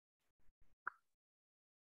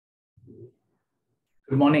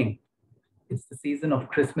Good morning. It's the season of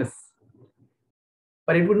Christmas,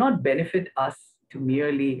 but it would not benefit us to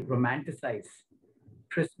merely romanticize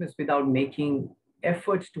Christmas without making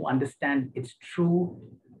efforts to understand its true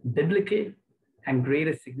biblical and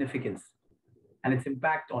greater significance and its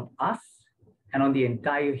impact on us and on the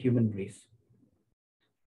entire human race.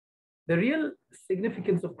 The real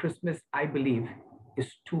significance of Christmas, I believe,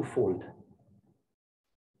 is twofold.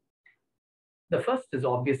 The first is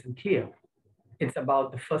obvious and clear. It's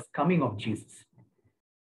about the first coming of Jesus,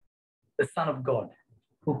 the Son of God,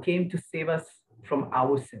 who came to save us from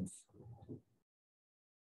our sins.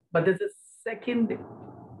 But there's a second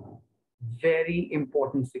very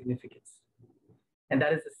important significance, and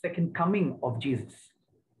that is the second coming of Jesus,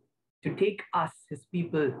 to take us, his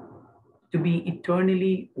people, to be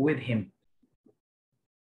eternally with him.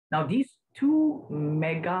 Now, these two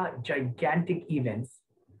mega gigantic events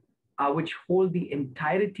are which hold the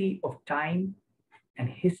entirety of time and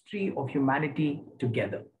history of humanity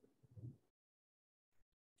together.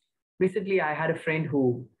 Recently, I had a friend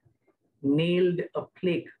who nailed a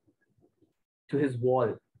plaque to his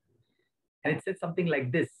wall, and it said something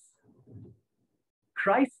like this: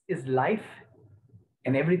 Christ is life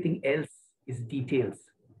and everything else is details.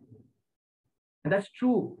 And that's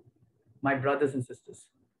true, my brothers and sisters.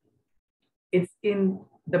 It's in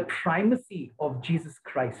the primacy of Jesus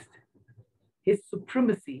Christ, his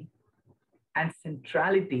supremacy and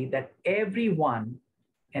centrality, that everyone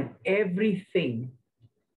and everything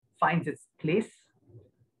finds its place,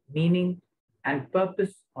 meaning, and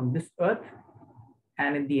purpose on this earth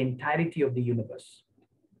and in the entirety of the universe.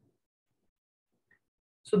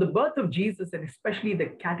 So the birth of Jesus, and especially the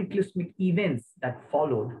cataclysmic events that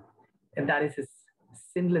followed, and that is his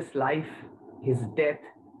sinless life, his death,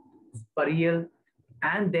 his burial,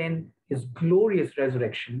 and then his glorious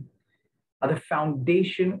resurrection, are the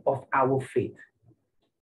foundation of our faith.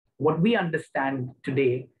 What we understand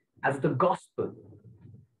today as the gospel.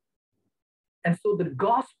 And so the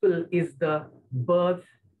gospel is the birth,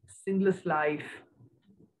 sinless life,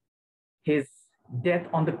 his death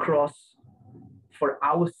on the cross for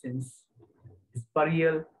our sins, his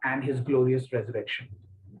burial, and his glorious resurrection.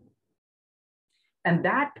 And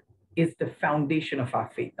that is the foundation of our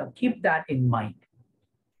faith. Now keep that in mind.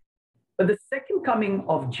 But the second coming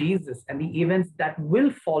of Jesus and the events that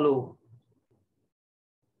will follow,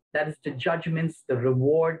 that is the judgments, the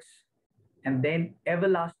rewards, and then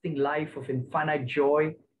everlasting life of infinite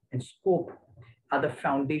joy and scope, are the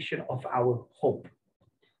foundation of our hope.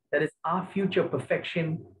 That is our future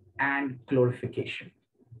perfection and glorification.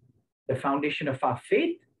 The foundation of our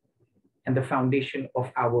faith and the foundation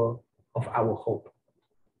of our hope.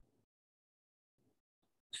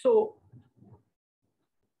 So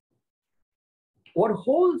what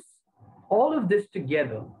holds all of this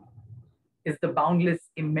together is the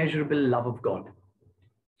boundless, immeasurable love of God.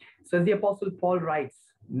 So as the Apostle Paul writes,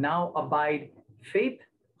 now abide faith,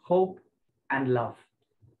 hope, and love.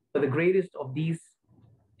 But the greatest of these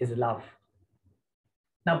is love.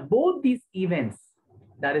 Now, both these events,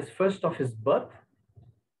 that is first of his birth,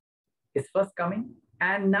 his first coming,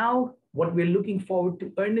 and now what we're looking forward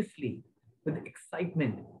to earnestly with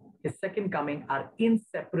excitement, his second coming, are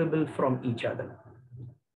inseparable from each other.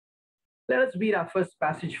 Let us read our first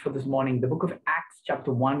passage for this morning, the book of Acts,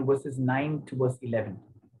 chapter 1, verses 9 to verse 11.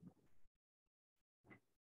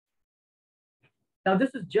 Now,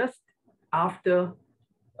 this is just after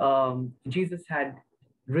Jesus had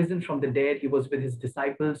risen from the dead. He was with his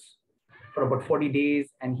disciples for about 40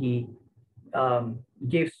 days, and he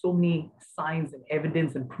gave so many signs and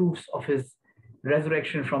evidence and proofs of his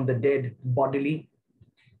resurrection from the dead bodily.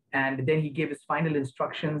 And then he gave his final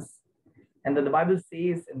instructions. And then the Bible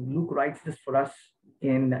says, and Luke writes this for us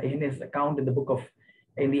in his account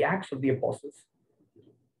in the Acts of the Apostles.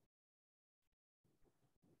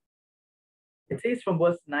 It says from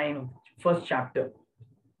verse 9 of the first chapter,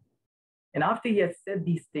 and after he had said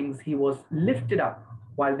these things, he was lifted up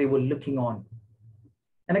while they were looking on,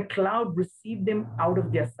 and a cloud received him out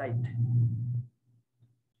of their sight.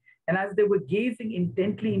 And as they were gazing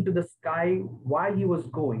intently into the sky while he was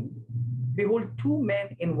going, behold, two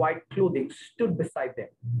men in white clothing stood beside them.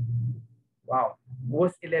 Wow.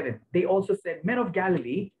 Verse 11, they also said, Men of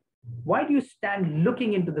Galilee, why do you stand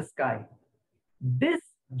looking into the sky? This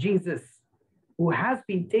Jesus, who has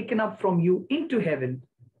been taken up from you into heaven,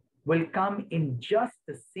 will come in just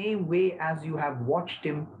the same way as you have watched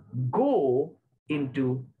him go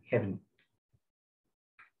into heaven.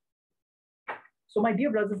 So, my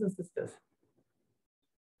dear brothers and sisters,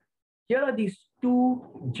 here are these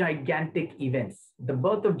two gigantic events: the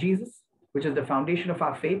birth of Jesus, which is the foundation of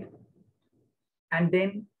our faith, and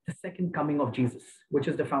then the the second coming of Jesus, which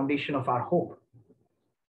is the foundation of our hope.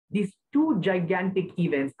 These two gigantic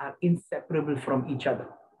events are inseparable from each other.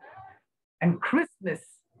 And Christmas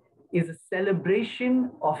is a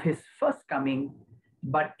celebration of his first coming,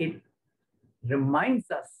 but it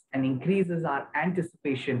reminds us and increases our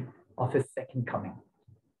anticipation of his second coming.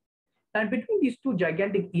 And between these two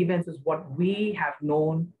gigantic events is what we have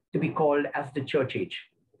known to be called as the church age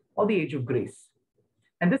or the age of grace.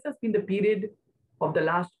 And this has been the period of the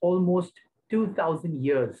last almost 2,000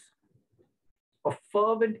 years of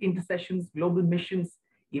fervent intercessions, global missions,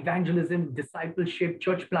 evangelism, discipleship,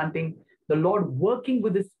 church planting, the Lord working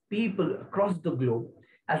with his people across the globe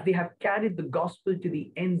as they have carried the gospel to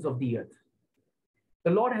the ends of the earth.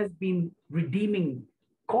 The Lord has been redeeming,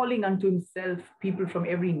 calling unto himself people from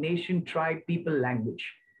every nation, tribe, people, language,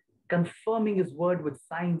 confirming his word with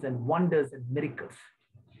signs and wonders and miracles.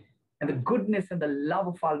 And the goodness and the love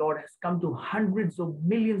of our Lord has come to hundreds of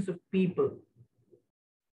millions of people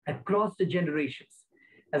across the generations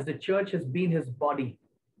as the church has been his body,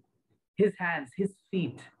 his hands, his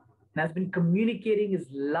feet, and has been communicating his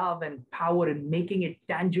love and power and making it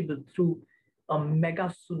tangible through a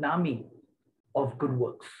mega tsunami of good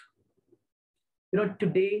works.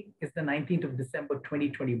 Today is the 19th of December,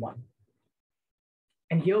 2021.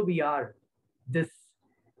 And here we are, this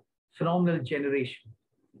phenomenal generation,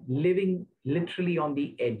 living literally on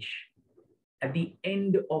the edge, at the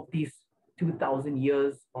end of these 2,000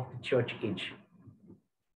 years of the church age.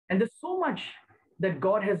 And there's so much that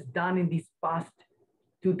God has done in these past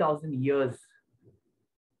 2,000 years,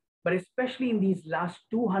 but especially in these last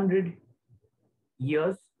 200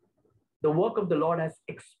 years, the work of the Lord has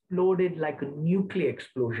exploded like a nuclear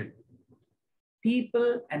explosion.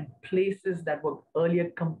 People and places that were earlier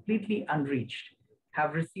completely unreached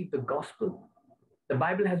have received the gospel. The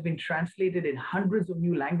Bible has been translated in hundreds of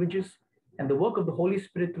new languages, and the work of the Holy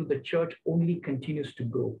Spirit through the church only continues to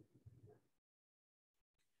grow.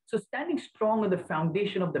 So standing strong on the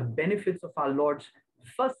foundation of the benefits of our Lord's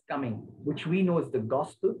first coming, which we know is the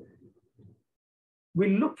gospel,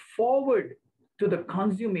 we look forward to the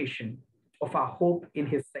consummation of our hope in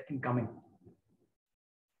his second coming.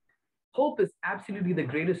 Hope is absolutely the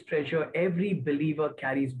greatest treasure every believer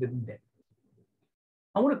carries within them.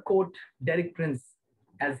 I want to quote Derek Prince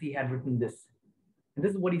as he had written this. And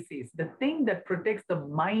this is what he says: the thing that protects the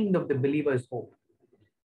mind of the believer is hope.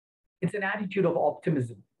 It's an attitude of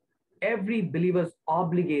optimism. Every believer is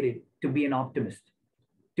obligated to be an optimist.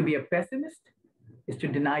 To be a pessimist is to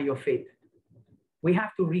deny your faith. We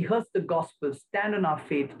have to rehearse the gospel, stand on our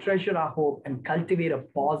faith, treasure our hope, and cultivate a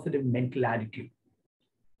positive mental attitude,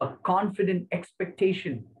 a confident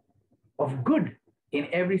expectation of good in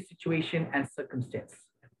every situation and circumstance.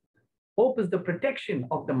 Hope is the protection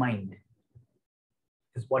of the mind,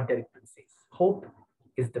 is what Derek Prince says. Hope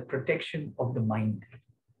is the protection of the mind.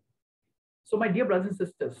 So, my dear brothers and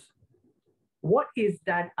sisters, what is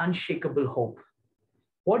that unshakable hope?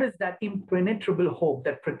 What is that impenetrable hope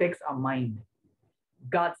that protects our mind,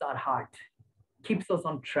 guards our heart, keeps us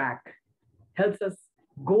on track, helps us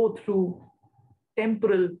go through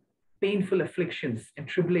temporal, painful afflictions and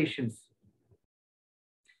tribulations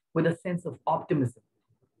with a sense of optimism?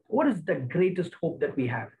 What is the greatest hope that we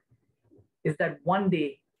have? Is that one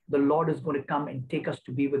day the Lord is going to come and take us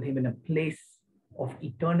to be with him in a place of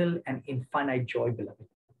eternal and infinite joy, beloved,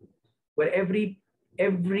 where every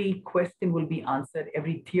question will be answered,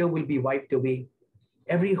 every tear will be wiped away,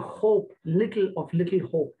 every hope, little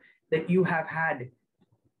hope that you have had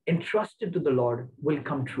entrusted to the Lord will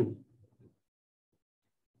come true.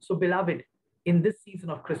 So, beloved, in this season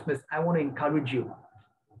of Christmas, I want to encourage you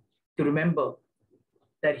to remember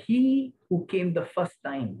that he who came the first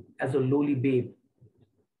time as a lowly babe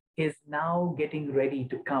is now getting ready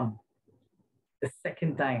to come the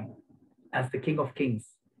second time as the King of Kings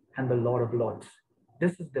and the Lord of Lords.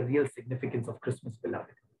 This is the real significance of Christmas,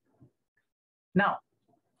 beloved. Now,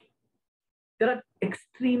 there are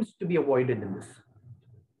extremes to be avoided in this.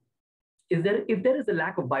 If there is a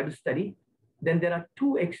lack of Bible study, then there are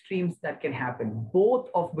two extremes that can happen, both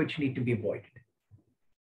of which need to be avoided.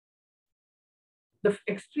 The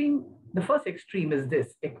first extreme is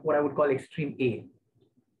this, what I would call extreme A,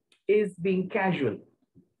 is being casual,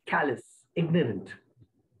 callous, ignorant.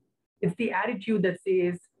 It's the attitude that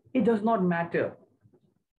says, it does not matter.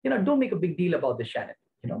 Don't make a big deal about this, Shannon,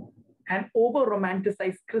 and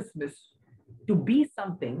over-romanticize Christmas to be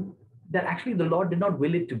something that actually the Lord did not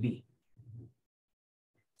will it to be.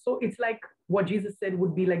 So it's like what Jesus said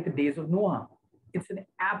would be like the days of Noah. It's an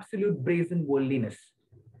absolute brazen worldliness.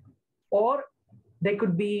 Or there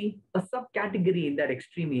could be a subcategory in that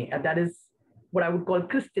extreme A, and that is what I would call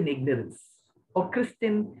Christian ignorance. or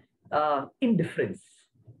Christian indifference.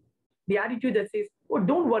 The attitude that says, oh,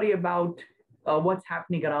 don't worry about what's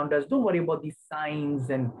happening around us. Don't worry about these signs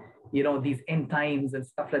and, these end times and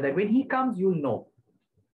stuff like that. When he comes, you'll know.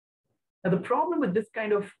 Now, the problem with this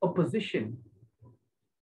kind of opposition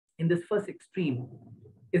in this first extreme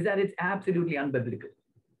is that it's absolutely unbiblical.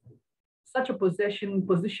 Such a position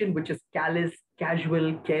which is callous,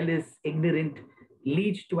 casual, careless, ignorant,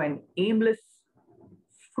 leads to an aimless,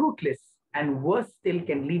 fruitless, and worse still,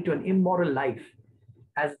 can lead to an immoral life,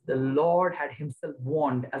 as the Lord had himself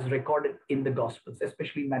warned, as recorded in the Gospels,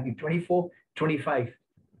 especially Matthew 24:25.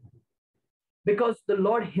 Because the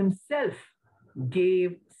Lord himself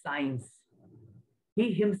gave signs.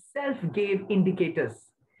 He himself gave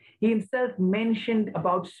indicators. He himself mentioned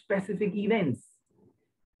about specific events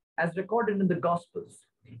as recorded in the Gospels.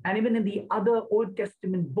 And even in the other Old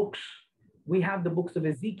Testament books, we have the books of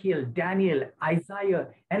Ezekiel, Daniel, Isaiah,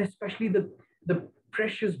 and especially the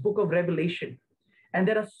precious book of Revelation. And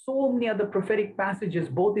there are so many other prophetic passages,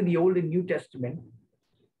 both in the Old and New Testament,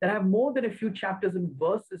 that have more than a few chapters and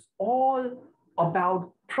verses, all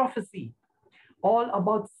about prophecy, all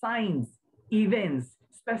about signs, events,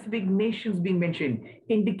 specific nations being mentioned,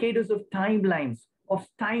 indicators of timelines, of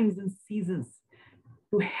times and seasons,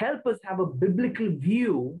 to help us have a biblical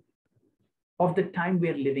view of the time we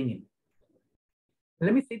are living in.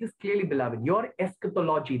 Let me say this clearly, beloved. Your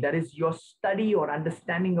eschatology, that is your study or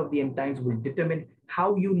understanding of the end times, will determine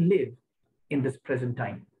how you live in this present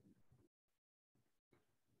time.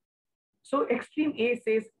 So extreme A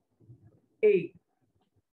says, A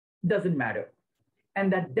doesn't matter.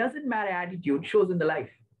 And that doesn't matter attitude shows in the life.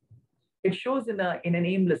 It shows in an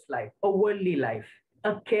aimless life, a worldly life,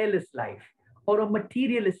 a careless life, or a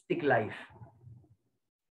materialistic life.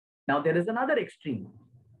 Now there is another extreme,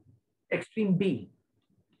 extreme B.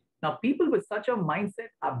 Now people with such a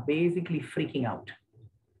mindset are basically freaking out.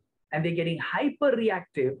 And they're getting hyper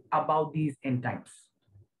reactive about these end times.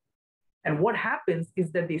 And what happens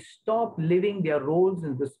is that they stop living their roles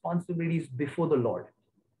and responsibilities before the Lord.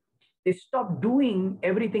 They stop doing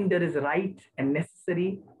everything that is right and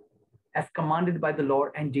necessary as commanded by the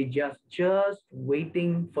Lord, and they just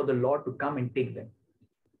waiting for the Lord to come and take them.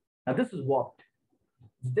 Now this is warped.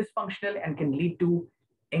 It's dysfunctional and can lead to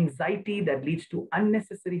anxiety that leads to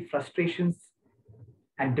unnecessary frustrations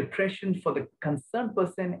and depression for the concerned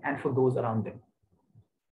person and for those around them.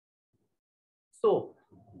 So,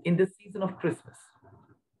 in this season of Christmas,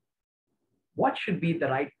 what should be the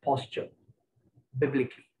right posture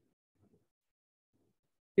biblically?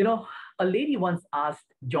 A lady once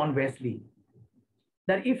asked John Wesley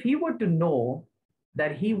that if he were to know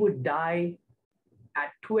that he would die at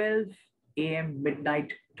 12 a.m.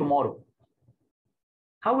 midnight tomorrow,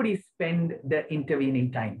 how would he spend the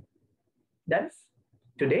intervening time? That is,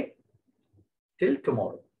 today till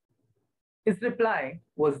tomorrow. His reply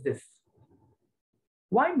was this: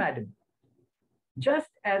 why, madam? Just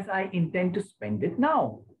as I intend to spend it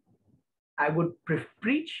now. I would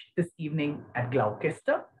preach this evening at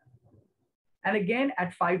Gloucester and again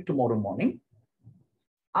at 5 tomorrow morning.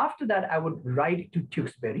 After that, I would ride to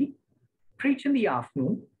Tewkesbury, preach in the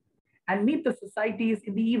afternoon, and meet the societies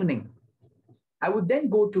in the evening. I would then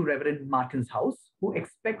go to Reverend Martin's house, who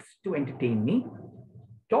expects to entertain me,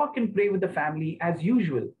 talk and pray with the family as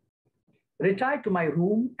usual, retire to my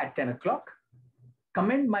room at 10 o'clock,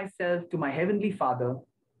 commend myself to my Heavenly Father,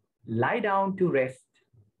 lie down to rest,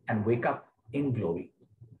 and wake up in glory.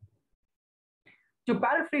 To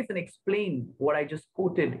paraphrase and explain what I just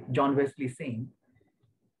quoted John Wesley saying,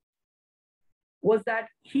 was that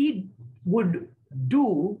he would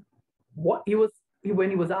do what he was, when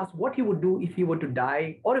he was asked what he would do if he were to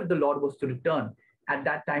die or if the Lord was to return at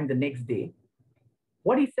that time the next day.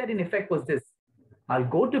 What he said in effect was this: I'll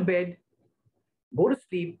go to bed, go to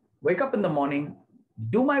sleep, wake up in the morning,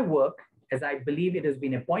 do my work as I believe it has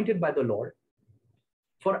been appointed by the Lord,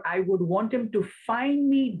 for I would want him to find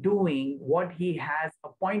me doing what he has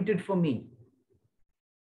appointed for me.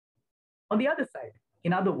 On the other side,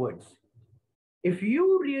 in other words, if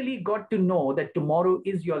you really got to know that tomorrow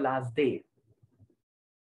is your last day,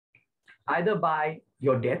 either by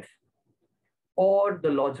your death or the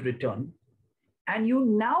Lord's return, and you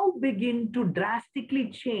now begin to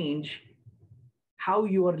drastically change how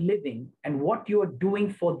you are living and what you are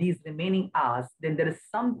doing for these remaining hours, then there is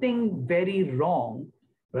something very wrong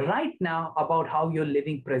right now about how you're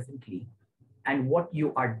living presently and what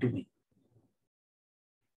you are doing.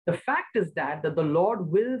 The fact is that the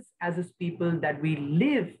Lord wills as his people that we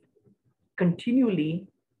live continually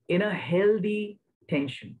in a healthy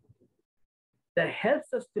tension that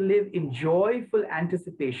helps us to live in joyful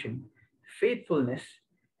anticipation, faithfulness,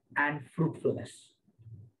 and fruitfulness.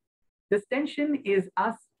 This tension is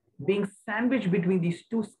us being sandwiched between these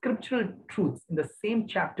two scriptural truths in the same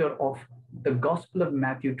chapter of the Gospel of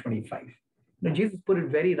Matthew 25. Jesus put it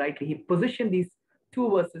very rightly. He positioned these two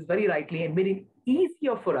verses very rightly and made it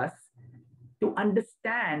easier for us to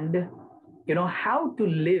understand, how to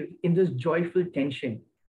live in this joyful tension,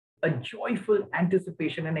 a joyful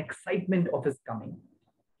anticipation and excitement of his coming.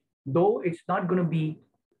 Though it's not going to be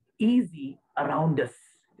easy around us,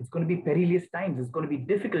 it's going to be perilous times, it's going to be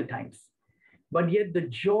difficult times. But yet the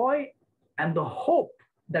joy and the hope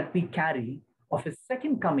that we carry of his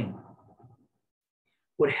second coming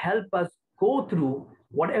would help us go through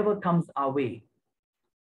whatever comes our way,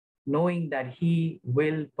 knowing that he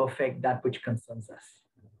will perfect that which concerns us.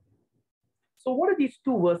 So what are these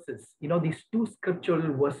two verses, these two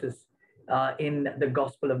scriptural verses in the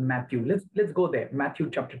Gospel of Matthew? Let's go there. Matthew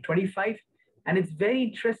chapter 25. And it's very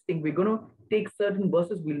interesting. We're going to take certain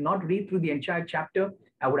verses. We'll not read through the entire chapter.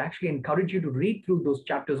 I would actually encourage you to read through those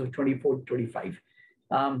chapters of 24 to 25.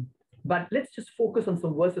 But let's just focus on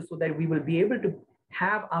some verses so that we will be able to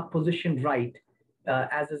have our position right,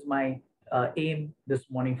 as is my aim this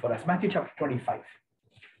morning for us. Matthew chapter 25.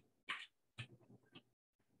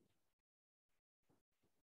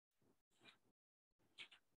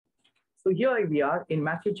 So here we are in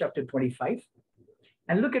Matthew chapter 25.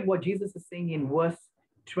 And look at what Jesus is saying in verse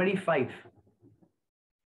 25.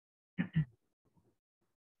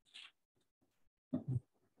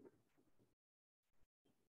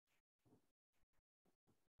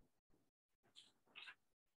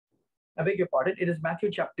 I beg your pardon. It is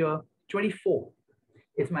Matthew chapter 24.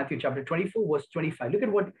 It's Matthew chapter 24, verse 25. Look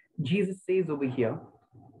at what Jesus says over here.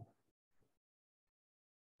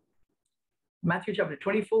 Matthew chapter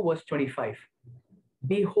 24, verse 25.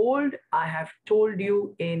 Behold, I have told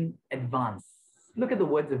you in advance. Look at the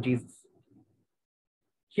words of Jesus.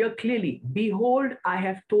 Here clearly, behold, I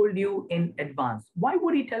have told you in advance. Why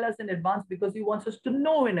would he tell us in advance? Because he wants us to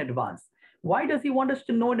know in advance. Why does he want us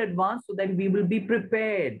to know in advance? So that we will be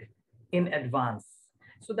prepared in advance.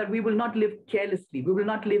 So that we will not live carelessly. We will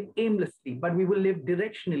not live aimlessly, but we will live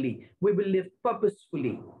directionally. We will live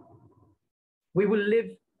purposefully. We will live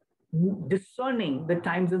discerning the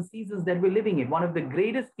times and seasons that we're living in. One of the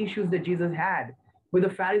greatest issues that Jesus had with the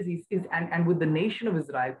Pharisees and with the nation of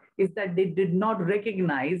Israel is that they did not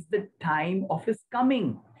recognize the time of his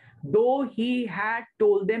coming. Though he had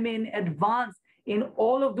told them in advance in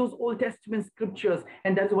all of those Old Testament scriptures,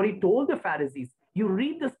 and that's what he told the Pharisees. You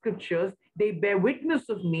read the scriptures, they bear witness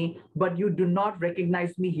of me, but you do not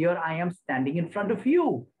recognize me. Here I am standing in front of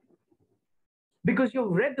you. Because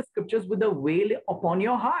you've read the scriptures with a veil upon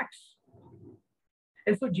your hearts.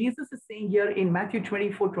 And so Jesus is saying here in Matthew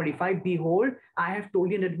 24, 25, behold, I have told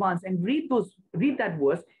you in advance. And read that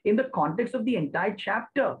verse in the context of the entire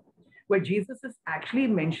chapter, where Jesus is actually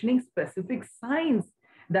mentioning specific signs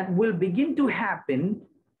that will begin to happen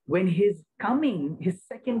when his coming, his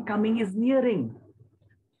second coming is nearing.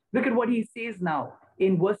 Look at what he says now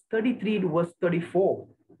in verse 33 to verse 34.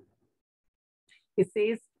 It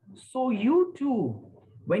says, so you too,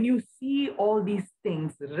 when you see all these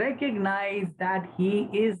things, recognize that he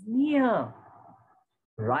is near,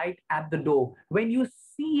 right at the door. When you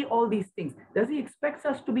see all these things, does he expect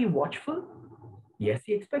us to be watchful? Yes,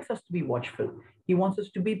 he expects us to be watchful. He wants us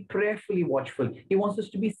to be prayerfully watchful. He wants us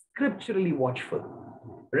to be scripturally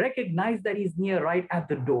watchful. Recognize that he's near, right at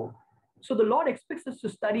the door. So the Lord expects us to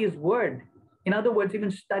study his word. In other words,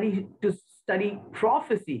 even study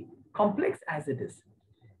prophecy, complex as it is.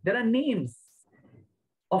 There are names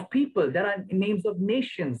of people, there are names of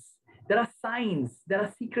nations, there are signs, there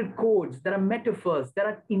are secret codes, there are metaphors, there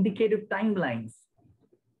are indicative timelines.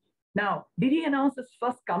 Now, did he announce his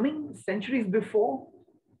first coming centuries before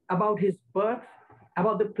about his birth,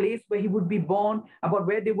 about the place where he would be born, about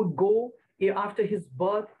where they would go after his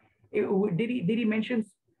birth? Did he mention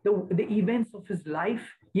the events of his life?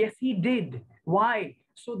 Yes, he did. Why?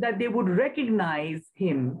 So that they would recognize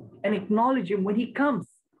him and acknowledge him when he comes.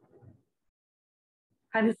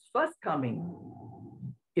 And his first coming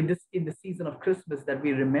in the season of Christmas that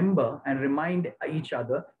we remember and remind each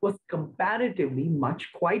other was comparatively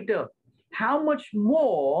much quieter. How much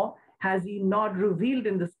more has he not revealed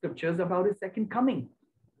in the scriptures about his second coming?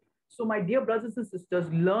 So my dear brothers and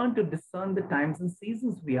sisters, learn to discern the times and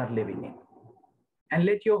seasons we are living in. And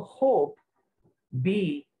let your hope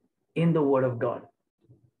be in the word of God.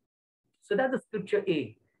 So that's the scripture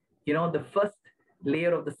A, the first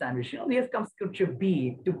layer of the sandwich. Here comes scripture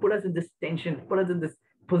B to put us in this tension, to put us in this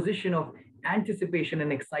position of anticipation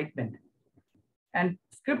and excitement. And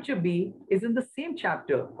scripture B is in the same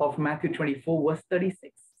chapter of Matthew 24, verse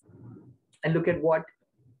 36. And look at what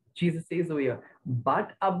Jesus says over here,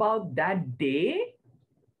 but about that day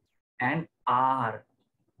and hour,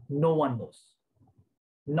 no one knows.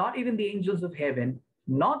 Not even the angels of heaven,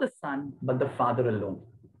 nor the Son, but the Father alone.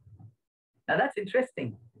 Now that's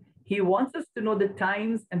interesting. He wants us to know the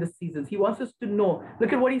times and the seasons. He wants us to know.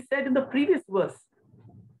 Look at what he said in the previous verse.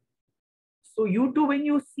 So you too, when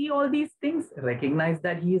you see all these things, recognize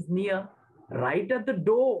that he is near, right at the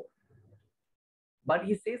door. But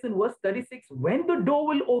he says in verse 36, when the door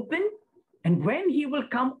will open and when he will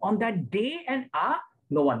come on that day and hour,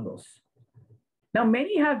 no one knows. Now,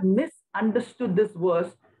 many have misunderstood this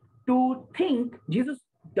verse to think Jesus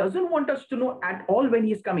doesn't want us to know at all when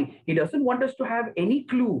he's coming. He doesn't want us to have any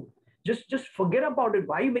clue. Just forget about it.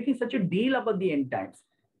 Why are you making such a deal about the end times?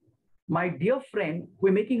 My dear friend,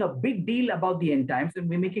 we're making a big deal about the end times and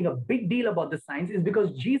we're making a big deal about the signs is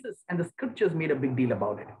because Jesus and the scriptures made a big deal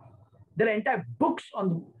about it. There are entire books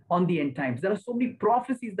on the end times. There are so many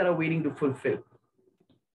prophecies that are waiting to fulfill.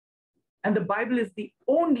 And the Bible is the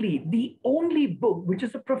only book which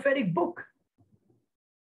is a prophetic book.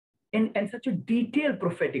 And such a detailed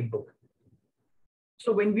prophetic book.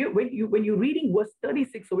 So when you're reading verse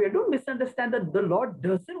 36, so we don't misunderstand that the Lord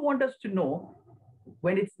doesn't want us to know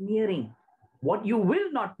when it's nearing. What you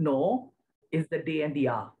will not know is the day and the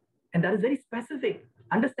hour. And that is very specific.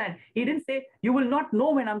 Understand, he didn't say you will not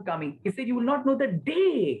know when I'm coming. He said you will not know the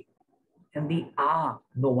day and the hour.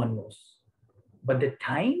 No one knows. But the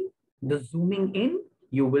time, the zooming in,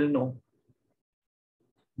 you will know.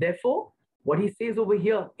 Therefore, what he says over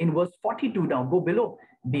here in verse 42 down, go below,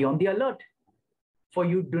 be on the alert. For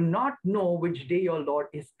you do not know which day your Lord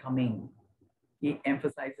is coming. He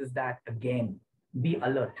emphasizes that again. Be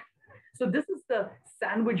alert. So this is the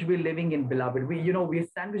sandwich we're living in, beloved. We're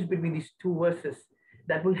sandwiched between these two verses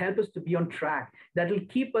that will help us to be on track, that will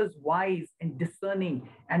keep us wise and discerning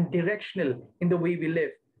and directional in the way we live,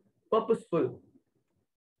 purposeful.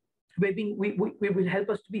 We will help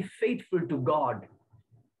us to be faithful to God.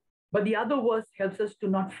 But the other verse helps us to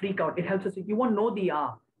not freak out. It helps us, you won't know the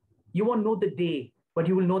hour, you won't know the day, but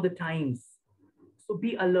you will know the times. So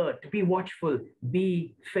be alert, be watchful,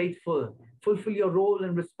 be faithful, fulfill your role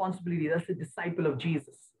and responsibility as a disciple of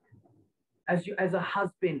Jesus. As a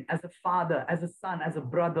husband, as a father, as a son, as a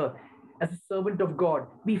brother, as a servant of God,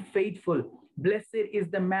 be faithful. Blessed is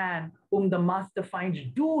the man whom the master finds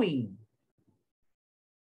doing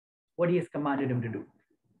what he has commanded him to do.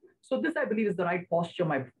 So this, I believe, is the right posture,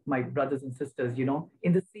 my brothers and sisters,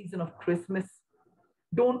 in the season of Christmas.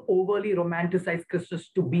 Don't overly romanticize Christmas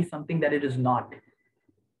to be something that it is not.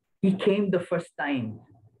 He came the first time.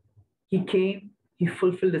 He came, he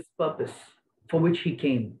fulfilled his purpose for which he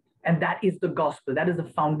came. And that is the gospel. That is the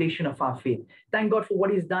foundation of our faith. Thank God for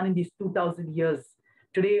what he's done in these 2,000 years.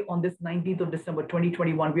 Today, on this 19th of December,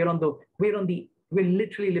 2021, we're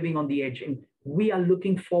literally living on the edge, and we are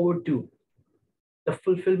looking forward to the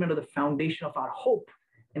fulfillment of the foundation of our hope,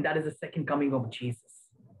 and that is the second coming of Jesus.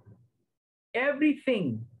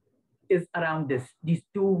 Everything is around these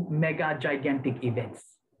two mega gigantic events.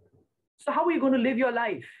 So how are you going to live your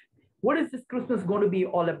life? What is this Christmas going to be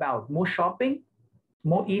all about? More shopping?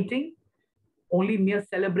 More eating? Only mere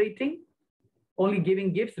celebrating? Only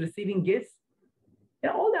giving gifts, receiving gifts?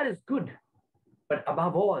 Yeah, all that is good. But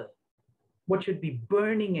above all, what should be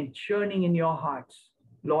burning and churning in your hearts?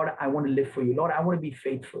 Lord, I want to live for you. Lord, I want to be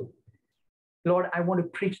faithful. Lord, I want to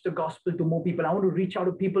preach the gospel to more people. I want to reach out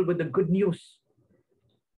to people with the good news.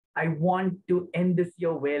 I want to end this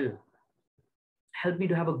year well. Help me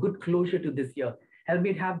to have a good closure to this year. Help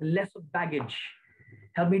me to have less of baggage.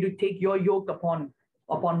 Help me to take your yoke upon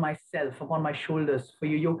myself, upon my shoulders. For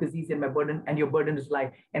your yoke is easy and my burden, and your burden is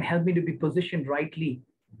light. And help me to be positioned rightly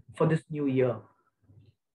for this new year.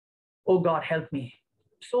 Oh God, help me.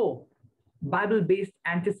 So, Bible-based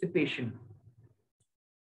anticipation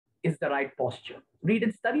is the right posture. Read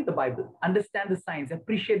and study the Bible. Understand the signs.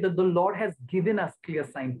 Appreciate that the Lord has given us clear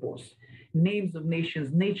signposts, names of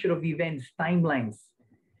nations, nature of events, timelines.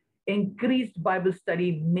 Increased Bible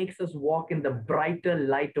study makes us walk in the brighter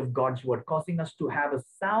light of God's word, causing us to have a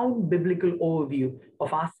sound biblical overview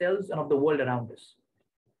of ourselves and of the world around us.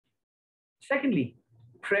 Secondly,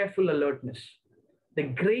 prayerful alertness. The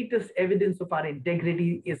greatest evidence of our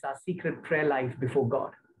integrity is our secret prayer life before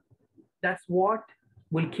God. That's what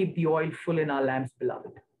will keep the oil full in our lamps,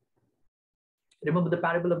 beloved. Remember the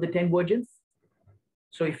parable of the 10 virgins?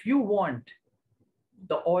 So if you want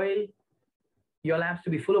the oil, your lamps to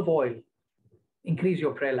be full of oil, increase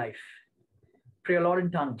your prayer life. Pray a lot in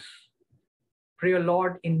tongues. Pray a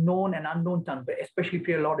lot in known and unknown tongues, but especially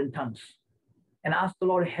pray a lot in tongues. And ask the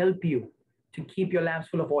Lord to help you to keep your lamps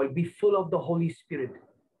full of oil. Be full of the Holy Spirit.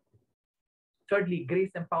 Thirdly,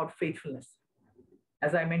 grace-empowered faithfulness.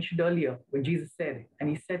 As I mentioned earlier, when Jesus said, and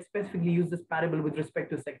he said specifically, use this parable with respect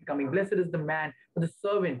to the second coming, blessed is the man or the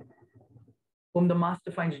servant whom the master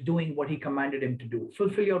finds doing what he commanded him to do.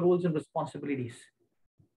 Fulfill your roles and responsibilities.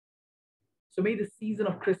 So may the season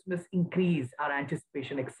of Christmas increase our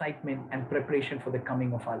anticipation, excitement, and preparation for the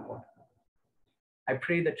coming of our Lord. I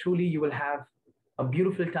pray that truly you will have a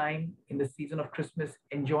beautiful time in the season of Christmas,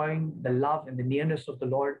 enjoying the love and the nearness of the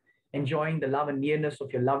Lord, enjoying the love and nearness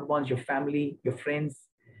of your loved ones, your family, your friends.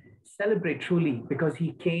 Celebrate truly because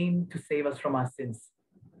he came to save us from our sins.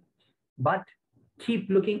 But keep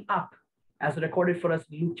looking up, as recorded for us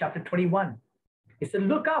in Luke chapter 21. It said,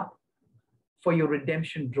 look up, for your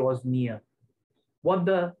redemption draws near. What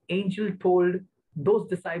the angel told those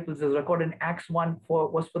disciples, as recorded in Acts 1,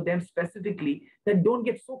 was for them specifically, that don't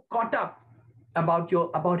get so caught up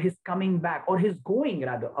about his coming back, or his going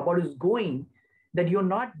rather, about his going, that you're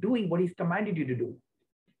not doing what he's commanded you to do.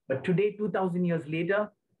 But today, 2,000 years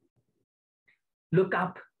later, look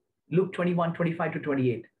up, Luke 21, 25 to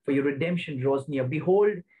 28. For your redemption draws near.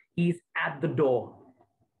 Behold, he is at the door.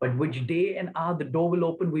 But which day and hour the door will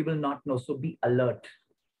open, we will not know. So be alert,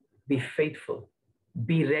 be faithful,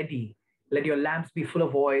 be ready. Let your lamps be full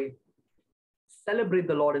of oil. Celebrate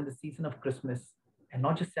the Lord in the season of Christmas. And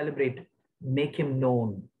not just celebrate, make him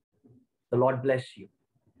known. The Lord bless you.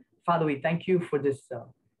 Father, we thank you for this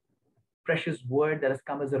precious word that has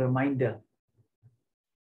come as a reminder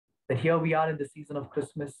that here we are in the season of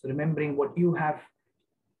Christmas, remembering what you have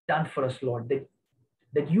done for us, Lord,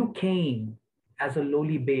 that you came as a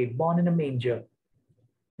lowly babe, born in a manger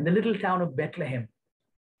in the little town of Bethlehem.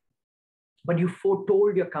 But you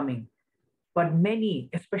foretold your coming. But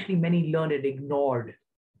many, especially many learned it, ignored.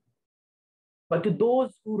 But to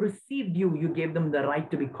those who received you, you gave them the right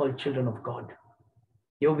to be called children of God.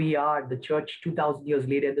 Here we are, the church 2,000 years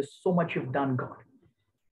later. There's so much you've done, God.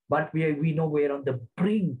 But we know we're on the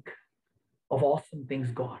brink of awesome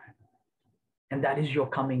things, God. And that is your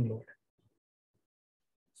coming, Lord.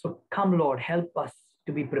 So come, Lord, help us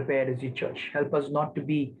to be prepared as your church. Help us not to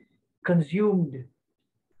be consumed,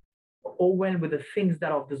 overwhelmed with the things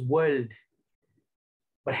that are of this world,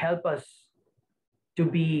 but help us to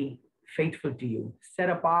be faithful to you,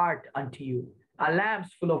 set apart unto you, our lamps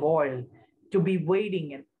full of oil, to be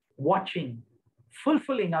waiting and watching,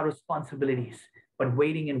 fulfilling our responsibilities, but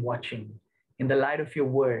waiting and watching in the light of your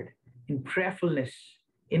word, in prayerfulness,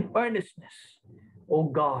 in earnestness. Oh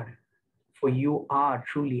God, for you are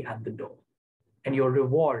truly at the door, and your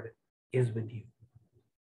reward is with you.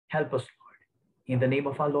 Help us, Lord. In the name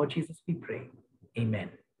of our Lord Jesus, we pray. Amen.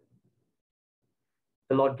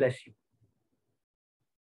 The Lord bless you.